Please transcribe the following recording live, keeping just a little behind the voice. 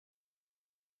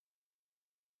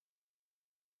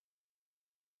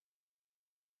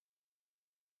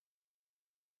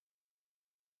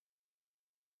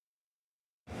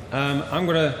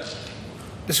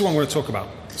This is what I'm going to talk about.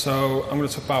 So I'm going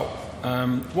to talk about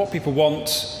what people want,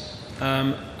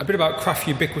 a bit about craft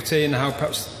ubiquity and how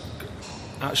perhaps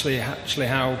actually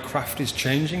how craft is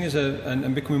changing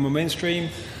and becoming more mainstream,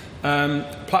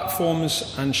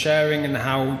 platforms and sharing and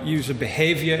how user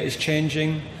behaviour is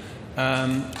changing,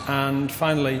 and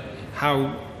finally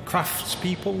how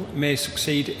craftspeople may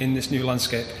succeed in this new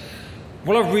landscape.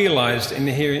 What I've realised in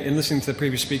listening to the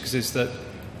previous speakers is that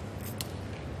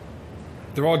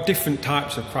there are different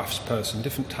types of craftsperson,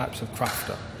 different types of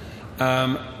crafter.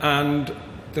 And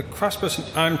the craftsperson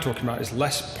I'm talking about is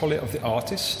less probably of the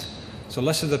artist, so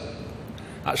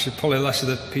probably less of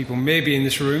the people maybe in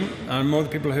this room, and more the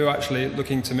people who are actually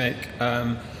looking to make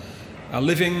a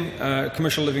living,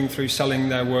 commercial living through selling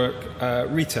their work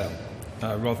retail,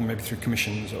 rather than maybe through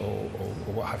commissions or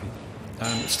what have you.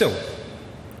 Still,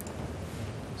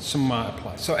 some might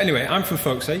apply. So anyway, I'm from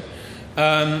Folksy.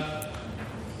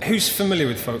 Who's familiar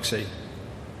with Folksy?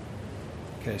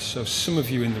 Okay, so some of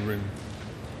you in the room.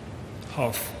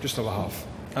 Half, just over half.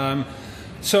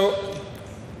 So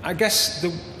I guess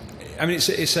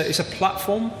it's a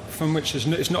platform from which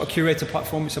it's not a curated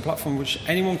platform. It's a platform which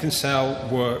anyone can sell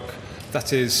work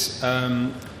that is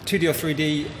 2D or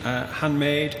 3D,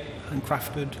 handmade,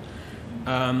 handcrafted,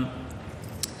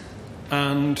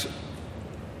 and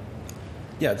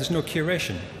yeah, there's no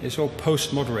curation. It's all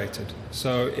post-moderated.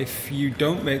 So if you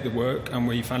don't make the work and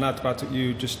when you find out about it,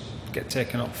 you just get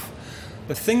taken off.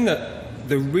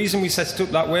 The reason we set it up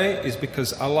that way is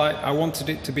because I wanted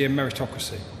it to be a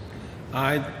meritocracy.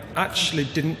 I actually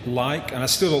didn't like, and I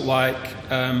still don't like,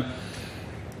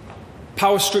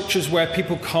 power structures where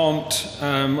people can't,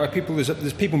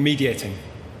 there's people mediating.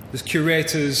 There's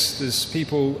curators, there's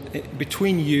people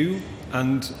between you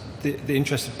and the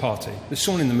interested party. There's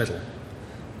someone in the middle.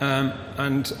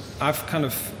 And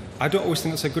I don't always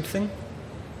think that's a good thing.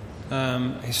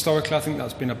 Historically, I think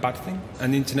that's been a bad thing,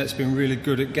 and the internet's been really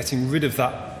good at getting rid of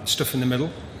that stuff in the middle,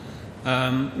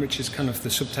 which is kind of the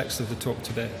subtext of the talk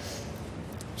today.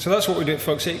 So that's what we do at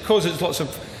Folksy. It causes lots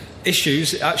of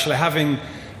issues, actually having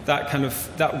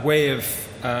that way of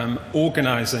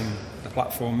organising the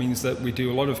platform means that we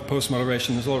do a lot of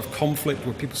post-moderation. There's a lot of conflict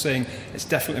with people saying, it's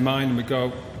definitely mine, and we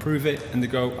go, prove it, and they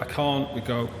go, I can't, we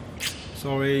go,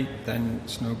 sorry, then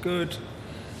it's no good.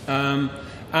 And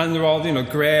there are,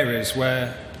 grey areas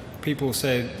where people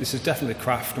say, this is definitely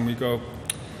craft, and we go,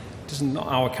 this is not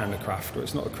our kind of craft, or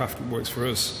it's not a craft that works for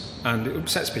us, and it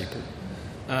upsets people.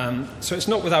 So it's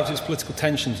not without its political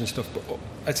tensions and stuff, but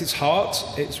at its heart,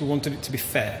 we wanted it to be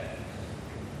fair.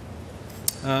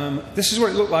 This is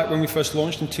what it looked like when we first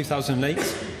launched in 2008.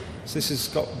 So this has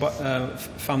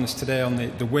found this today on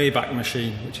the Wayback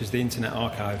Machine, which is the Internet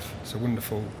Archive. It's a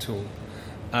wonderful tool.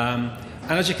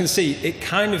 And as you can see, it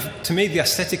to me, the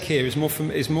aesthetic here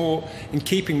is more in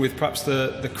keeping with perhaps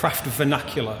the craft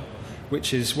vernacular,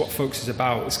 which is what Folksy is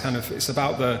about. It's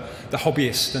about the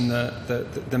hobbyists and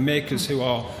the makers who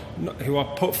are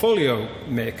portfolio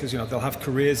makers. They'll have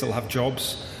careers, they'll have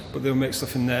jobs, but they'll make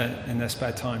stuff in their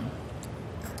spare time.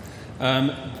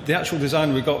 The actual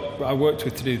designer I worked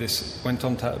with to do this went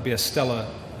on to be a stellar,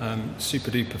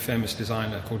 super duper famous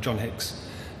designer called John Hicks,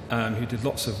 who did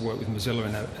lots of work with Mozilla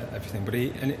and everything. But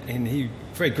he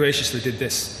very graciously did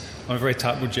this on a very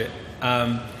tight budget,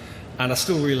 and I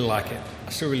still really like it. I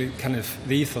still really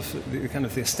the ethos,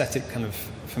 the aesthetic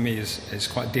for me is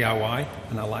quite DIY,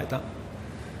 and I like that.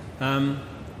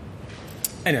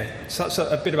 Anyway, so that's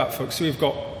a bit about Folksy. So we've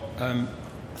got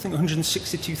I think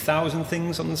 162,000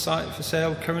 things on the site for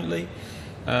sale currently.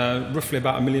 Roughly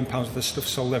about £1 million worth of stuff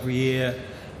sold every year,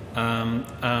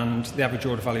 and the average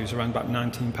order value is around about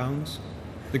 £19.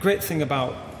 The great thing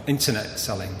about internet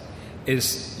selling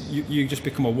is you just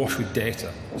become awash with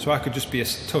data. So I could just be a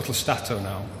total stato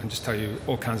now and just tell you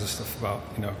all kinds of stuff about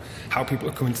how people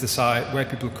are coming to the site, where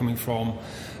people are coming from,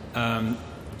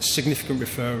 significant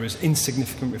referrers,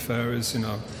 insignificant referrers,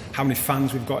 how many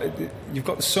fans we've got. You've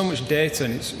got so much data,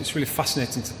 and it's really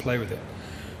fascinating to play with it.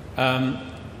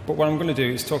 But what I'm going to do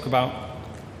is talk about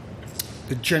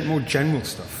the more general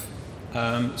stuff.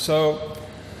 So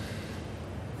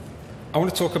I want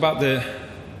to talk about the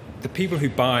people who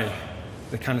buy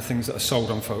the kind of things that are sold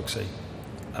on Folksy.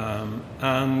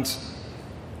 And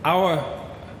our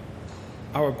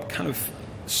kind of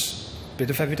bit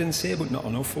of evidence here, but not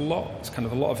an awful lot. It's a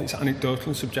lot of it's anecdotal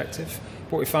and subjective.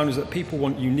 What we found is that people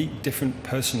want unique, different,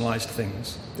 personalised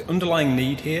things. The underlying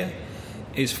need here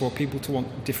is for people to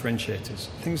want differentiators,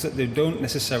 things that they don't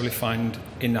necessarily find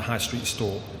in the high street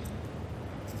store.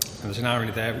 And there's an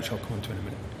irony there, which I'll come on to in a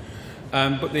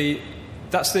minute. But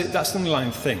that's the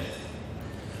underlying thing.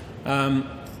 And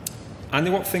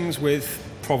they want things with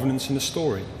provenance and a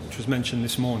story, which was mentioned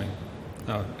this morning,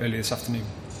 earlier this afternoon.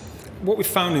 What we've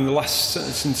found in the last,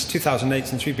 since 2008,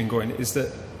 since we've been going, is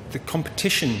that the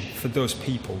competition for those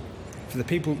people,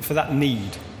 for that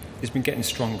need, has been getting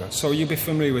stronger. So you'll be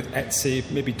familiar with Etsy,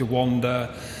 maybe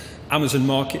DeWanda, Amazon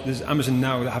Market. There's Amazon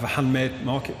now that have a handmade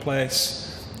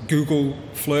marketplace. Google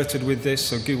flirted with this.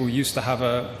 So Google used to have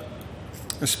a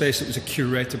space that was a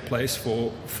curated place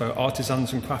for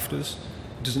artisans and crafters.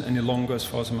 It doesn't any longer, as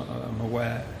far as I'm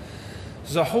aware.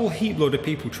 There's a whole heap load of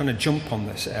people trying to jump on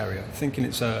this area, thinking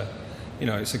it's a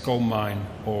gold mine,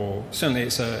 or certainly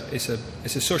it's a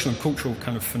social and cultural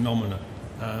kind of phenomenon,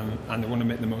 and they want to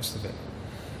make the most of it.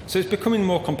 So it's becoming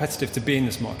more competitive to be in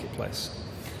this marketplace,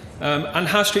 and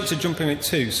high streets are jumping it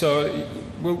too. So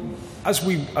as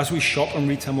we shop and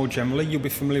retail more generally, you'll be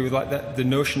familiar with like the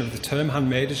notion of the term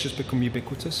handmade has just become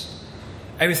ubiquitous.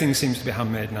 Everything seems to be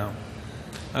handmade now.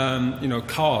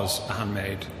 Cars are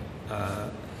handmade.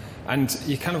 And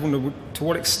you kind of wonder to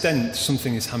what extent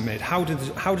something is handmade. How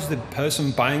does the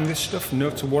person buying this stuff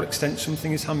know to what extent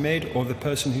something is handmade, or the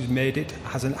person who's made it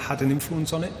hasn't had an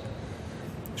influence on it?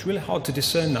 It's really hard to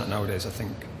discern that nowadays, I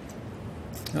think.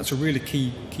 That's a really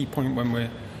key point when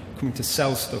we're coming to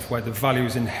sell stuff, where the value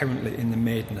is inherently in the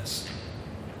madeness.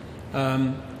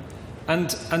 And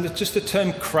just the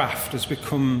term craft has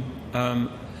become kind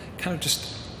of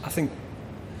just, I think,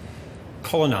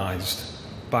 colonised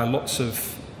by lots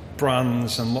of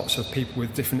brands and lots of people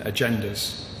with different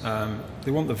agendas.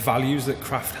 They want the values that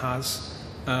craft has,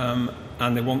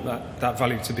 and they want that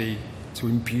value to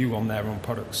imbue on their own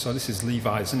products. So this is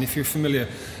Levi's, and if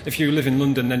you live in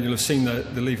London, then you'll have seen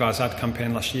the Levi's ad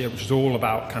campaign last year, which was all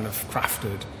about kind of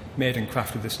made and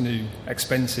crafted, this new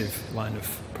expensive line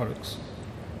of products.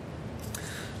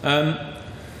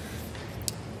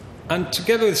 And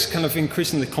together with this kind of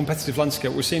increasingly competitive landscape,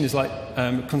 what we're seeing is like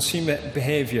consumer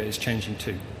behaviour is changing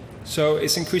too. So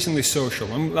it's increasingly social,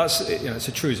 and that's, it's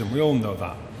a truism. We all know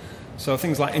that. So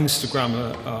things like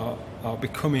Instagram are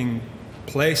becoming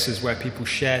places where people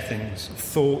share things,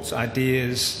 thoughts,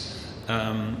 ideas,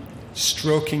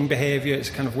 stroking behaviour. It's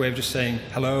a kind of way of just saying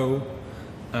hello,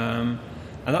 and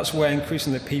that's where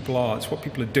increasingly people are. It's what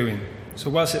people are doing.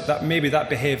 So whilst that maybe that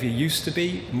behaviour used to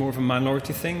be more of a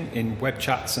minority thing in web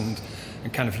chats and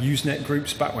kind of Usenet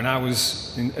groups back when I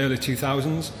was in early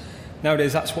 2000s,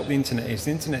 nowadays that's what the internet is.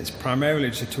 The internet is primarily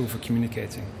just a tool for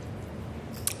communicating,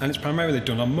 and it's primarily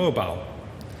done on mobile.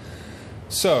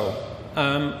 So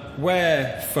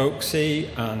where Folksy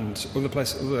and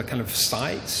other kind of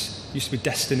sites used to be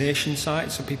destination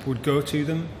sites, so people would go to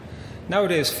them,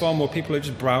 nowadays far more people are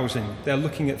just browsing. They're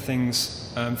looking at things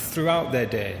throughout their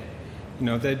day.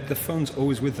 The phone's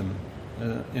always with them.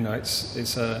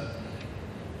 It's not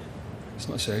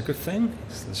necessarily a good thing.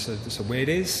 It's the way it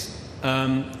is.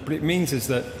 But it means is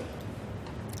that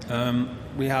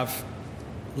we have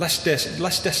less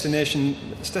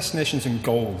destinations and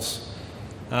goals,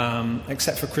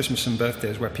 except for Christmas and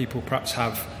birthdays, where people perhaps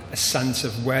have a sense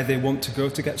of where they want to go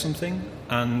to get something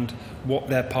and what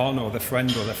their partner or their friend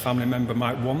or their family member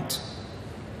might want.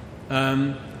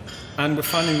 And we're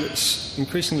finding that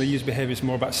increasingly used behaviour is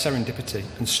more about serendipity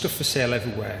and stuff for sale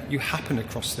everywhere. You happen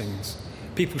across things.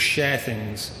 People share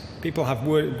things. People have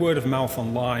word of mouth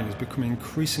online is becoming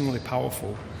increasingly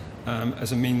powerful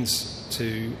as a means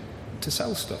to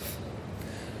sell stuff.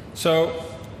 So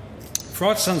for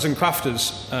artisans and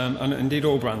crafters, and indeed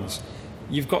all brands,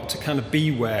 you've got to kind of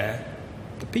be where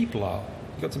the people are.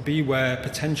 You've got to be where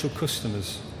potential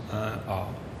customers are.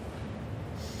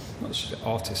 Not just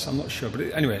artists, I'm not sure, but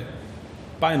anyway,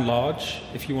 by and large,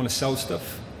 if you want to sell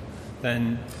stuff,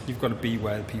 then you've got to be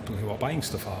where the people who are buying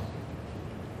stuff are.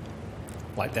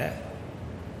 Like there.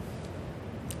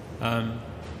 But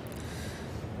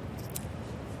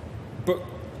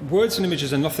words and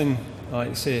images are nothing, like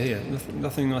you see here,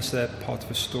 nothing unless they're part of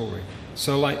a story.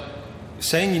 So like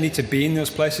saying you need to be in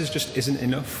those places just isn't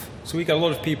enough. So we get a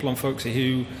lot of people on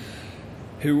Folksy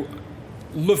who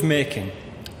love making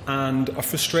and are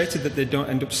frustrated that they don't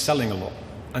end up selling a lot.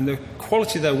 And the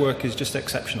quality of their work is just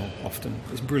exceptional often.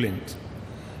 It's brilliant.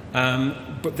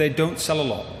 But they don't sell a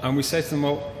lot. And we say to them,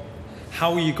 well,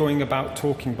 how are you going about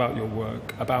talking about your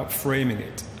work, about framing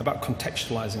it, about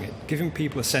contextualizing it, giving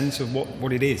people a sense of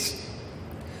what it is?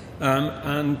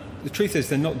 And the truth is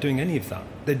they're not doing any of that.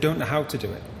 They don't know how to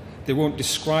do it. They won't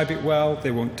describe it well.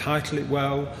 They won't title it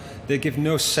well. They give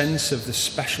no sense of the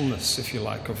specialness, if you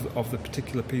like, of the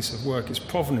particular piece of work, its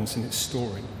provenance and its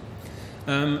story.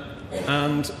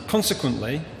 And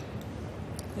consequently,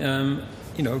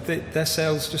 their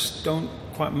sales just don't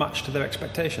quite match to their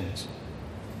expectations.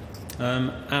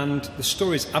 And the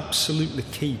story is absolutely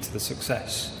key to the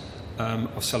success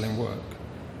of selling work.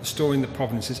 the story and the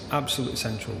provenance is absolutely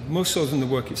central, more so than the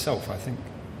work itself, I think.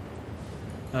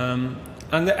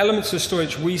 And the elements of the story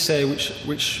which we say,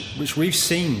 which we've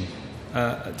seen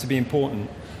to be important,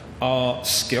 are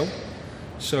skill.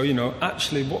 So,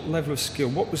 actually, what level of skill?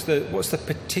 What's the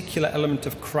particular element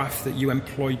of craft that you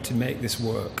employed to make this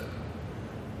work?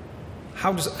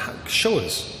 Show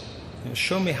us.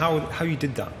 Show me how you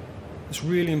did that. It's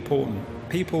really important.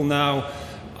 People now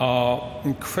are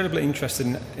incredibly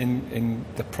interested in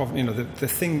the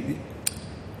thing,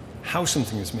 how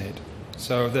something is made.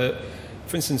 So,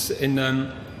 for instance, in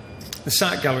the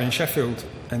Art Gallery in Sheffield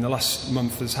in the last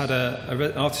month has had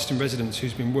an artist in residence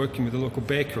who's been working with a local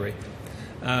bakery,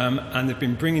 and they've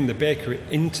been bringing the bakery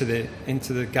into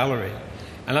the gallery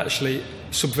and actually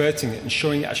subverting it and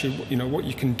showing actually what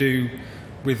you can do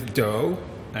with dough.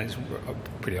 And it's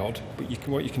pretty odd, but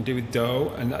what you can do with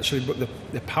dough, and actually, but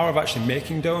the power of actually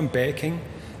making dough and baking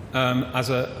as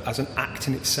an act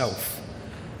in itself.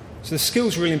 So the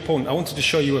skill's really important. I wanted to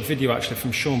show you a video actually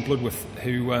from Sean Bloodworth,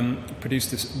 who produced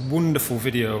this wonderful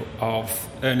video of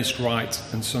Ernest Wright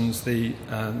and Sons, the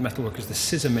metalworkers, the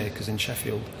scissor makers in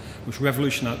Sheffield, which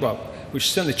revolutionised, which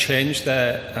certainly changed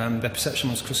their perception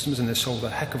amongst customers, and they sold a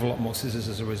heck of a lot more scissors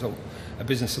as a result, a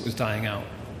business that was dying out.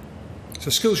 So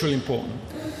skill's really important.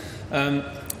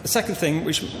 The second thing,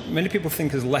 which many people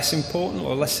think is less important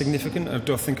or less significant or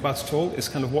don't think about at all, is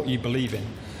kind of what you believe in.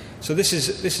 So this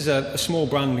is a small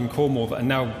brand in Cornwall that are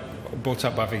now bought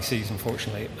out by VCs,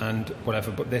 unfortunately, and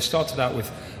whatever. But they started out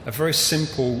with a very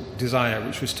simple desire,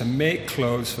 which was to make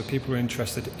clothes for people who are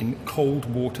interested in cold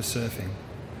water surfing.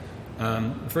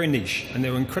 Very niche, and they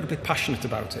were incredibly passionate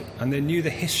about it. And they knew the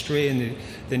history, and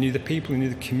they knew the people, they knew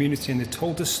the community, and they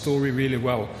told the story really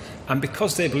well. And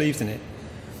because they believed in it,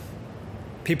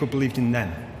 people believed in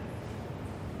them.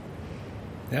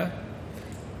 Yeah?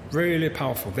 Really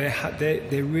powerful.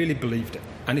 They really believed it.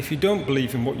 And if you don't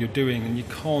believe in what you're doing and you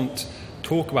can't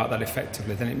talk about that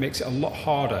effectively, then it makes it a lot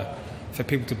harder for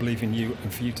people to believe in you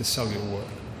and for you to sell your work.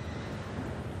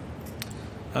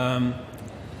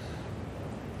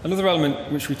 Another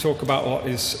element which we talk about a lot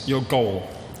is your goal.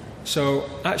 So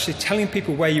actually telling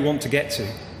people where you want to get to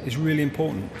is really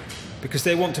important, because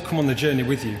they want to come on the journey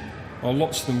with you, or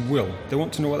lots of them will. They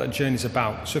want to know what that journey is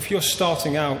about. So if you're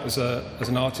starting out as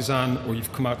an artisan, or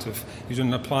you've done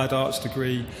an applied arts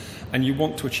degree, and you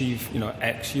want to achieve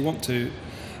X, you want to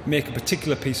make a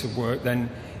particular piece of work, then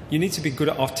you need to be good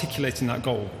at articulating that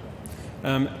goal.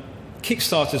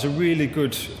 Kickstarter is a really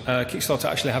good. Kickstarter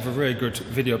actually have a very good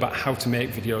video about how to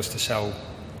make videos to sell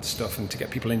stuff and to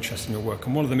get people interested in your work.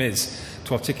 And one of them is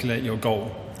to articulate your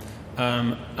goal.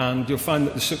 And you'll find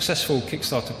that the successful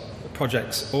Kickstarter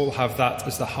projects all have that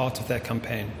as the heart of their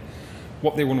campaign,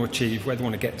 what they want to achieve, where they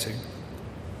want to get to.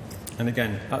 And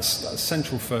again, that's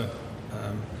central for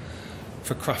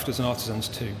crafters and artisans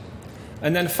too.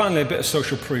 And then finally, a bit of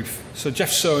social proof. So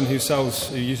Jeff Sohn, who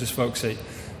uses Folksy,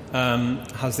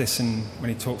 has this when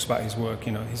he talks about his work.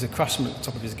 He's a craftsman at the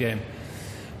top of his game,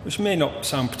 which may not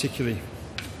sound particularly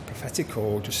prophetic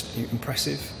or just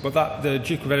impressive, but the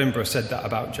Duke of Edinburgh said that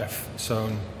about Jeff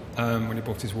Sohn when he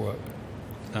bought his work.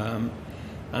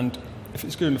 And if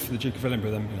it's good enough for the Duke of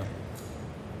Edinburgh, then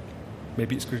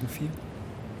maybe it's good enough for you.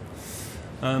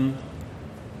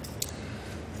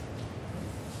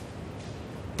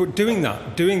 But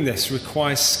doing this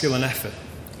requires skill and effort,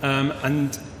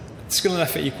 and skill and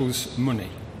effort equals money.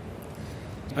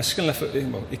 Skill and effort,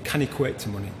 it can equate to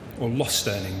money or lost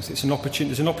earnings. There's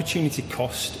an opportunity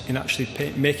cost in actually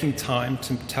making time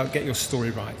to get your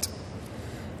story right.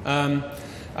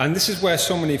 And this is where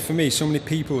so many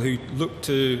people who look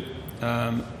to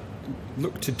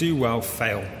do well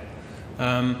fail.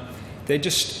 They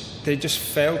just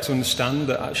fail to understand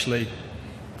that actually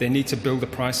they need to build a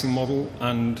pricing model,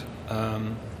 and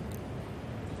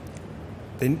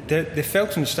they fail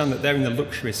to understand that they're in the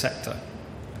luxury sector.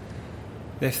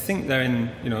 They think they're in,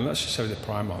 let's just say the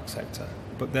Primark sector,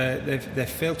 but they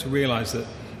fail to realise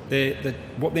that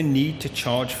what they need to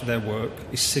charge for their work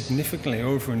is significantly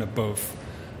over and above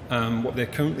what they're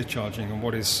currently charging and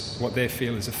what they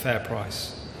feel is a fair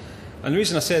price. And the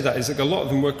reason I say that is that a lot of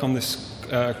them work on this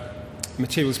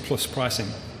materials plus pricing,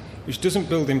 which doesn't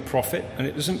build in profit, and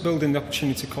it doesn't build in the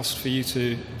opportunity cost for you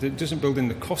it doesn't build in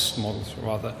the cost models,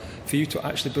 rather, for you to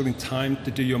actually build in time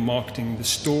to do your marketing, the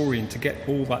story, and to get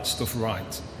all that stuff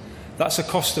right. That's a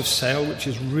cost of sale, which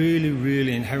is really,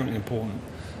 really inherently important.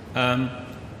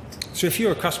 So if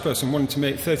you're a craftsperson wanting to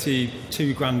make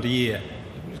 32 grand a year,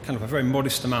 kind of a very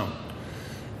modest amount,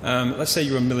 let's say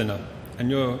you're a milliner,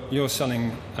 and you're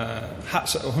selling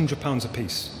hats at £100 a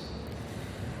piece.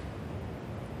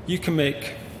 You can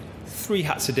make 3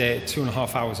 hats a day,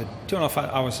 2.5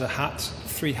 hours a hat,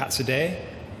 3 hats a day,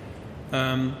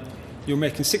 you're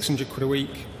making 600 quid a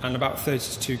week and about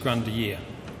 32 grand a year.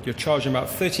 You're charging about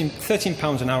 13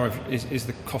 pounds an hour is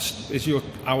the cost, is your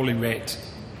hourly rate.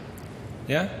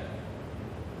 Yeah?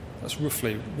 That's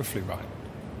roughly right.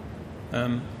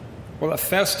 What that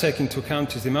fails to take into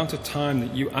account is the amount of time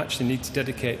that you actually need to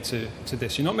dedicate to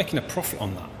this. You're not making a profit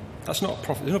on that. That's not a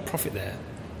profit. There's no profit there.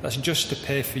 That's just to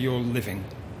pay for your living.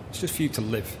 It's just for you to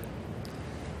live.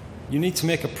 You need to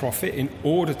make a profit in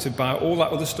order to buy all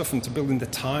that other stuff and to build in the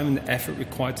time and the effort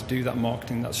required to do that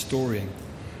marketing, that storying.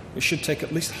 It should take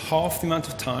at least half the amount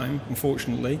of time,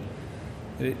 unfortunately,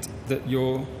 that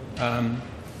your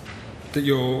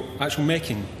actual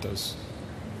making does.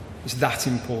 It's that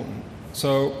important.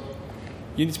 So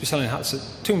you need to be selling hats at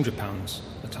 £200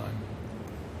 a time,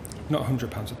 not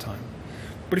 £100 a time.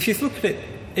 But if you look at it,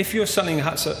 if you're selling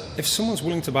hats at, if someone's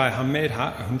willing to buy a handmade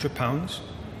hat at £100,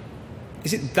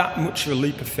 is it that much of a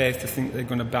leap of faith to think they're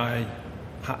going to buy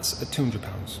hats at £200?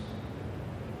 It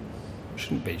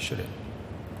shouldn't be, should it?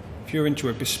 If you're into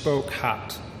a bespoke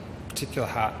hat, particular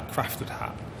hat, crafted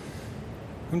hat,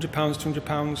 £100,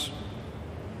 £200,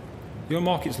 your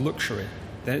market's luxury.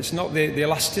 Then it's not the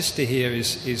elasticity here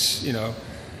is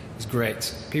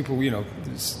great. People,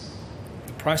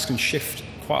 the price can shift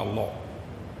quite a lot,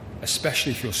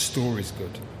 especially if your story is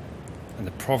good and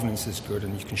the provenance is good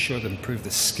and you can show them, prove the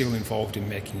skill involved in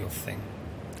making your thing.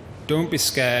 Don't be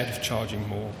scared of charging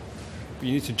more, but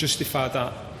you need to justify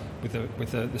that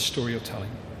with the story you're telling.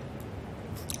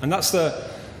 And that's the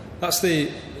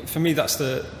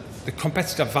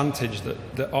competitive advantage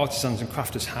that artisans and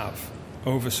crafters have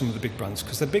over some of the big brands,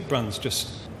 because the big brands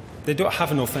they don't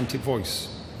have an authentic voice.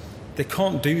 They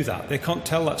can't do that. They can't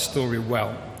tell that story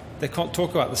well. They can't talk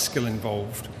about the skill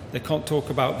involved. They can't talk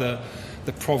about the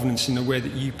provenance in a way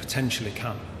that you potentially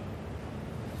can.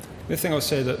 The thing I would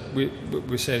say that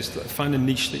we say is that find a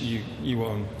niche that you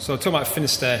own. So I talk about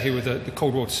Finisterre here with the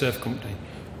cold water surf company.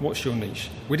 What's your niche?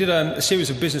 We did a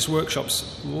series of business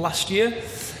workshops last year,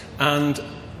 and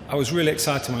I was really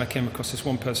excited when I came across this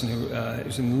one person who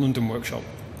was in the London workshop.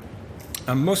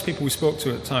 And most people we spoke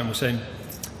to at the time were saying,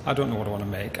 I don't know what I want to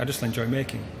make, I just enjoy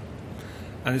making.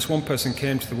 And this one person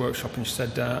came to the workshop and she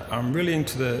said, I'm really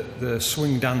into the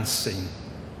swing dance scene.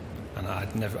 And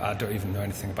I don't even know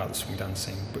anything about the swing dance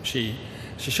scene, but she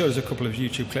showed us a couple of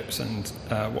YouTube clips and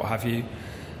what have you.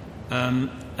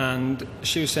 And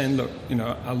she was saying, look,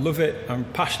 I love it, I'm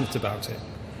passionate about it.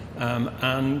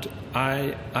 And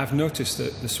I've noticed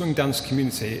that the swing dance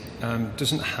community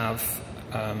doesn't have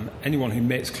anyone who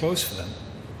makes clothes for them.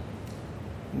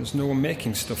 There's no one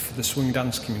making stuff for the swing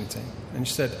dance community. And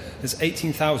she said there's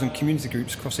 18,000 community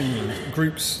groups across England,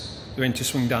 groups that are into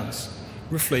swing dance,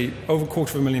 roughly over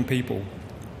 250,000 people,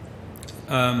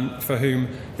 for whom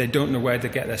they don't know where to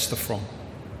get their stuff from.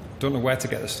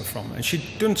 And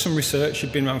she'd done some research,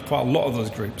 she'd been around quite a lot of those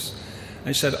groups.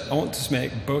 And she said, I want to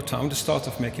start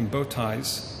off making bow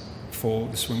ties for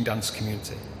the swing dance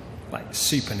community. Like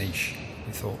super niche,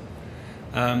 we thought.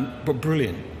 But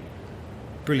brilliant.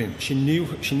 She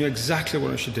knew exactly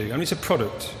what she should do. I mean, it's a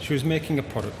product. She was making a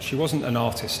product. She wasn't an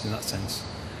artist in that sense.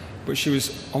 But she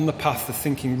was on the path of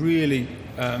thinking really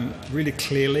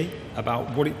clearly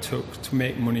about what it took to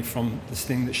make money from this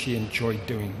thing that she enjoyed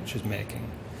doing, which was making.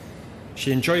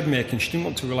 She enjoyed making. She didn't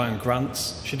want to rely on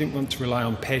grants. She didn't want to rely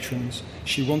on patrons.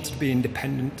 She wanted to be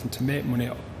independent and to make money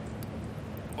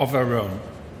of her own.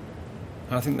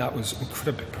 And I think that was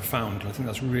incredibly profound, and I think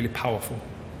that's really powerful.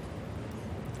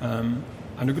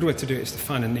 And a good way to do it is to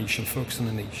find a niche and focus on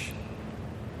the niche.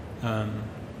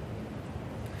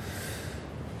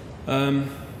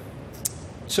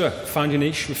 So find your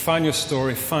niche, refine your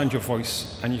story, find your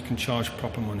voice, and you can charge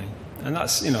proper money. And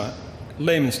that's,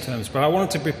 layman's terms, but I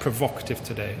wanted to be provocative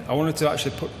today. I wanted to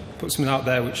actually put something out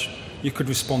there which you could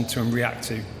respond to and react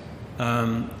to.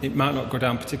 It might not go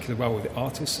down particularly well with the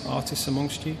artists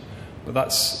amongst you, but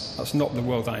that's not the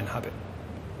world I inhabit.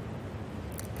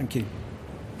 Thank you.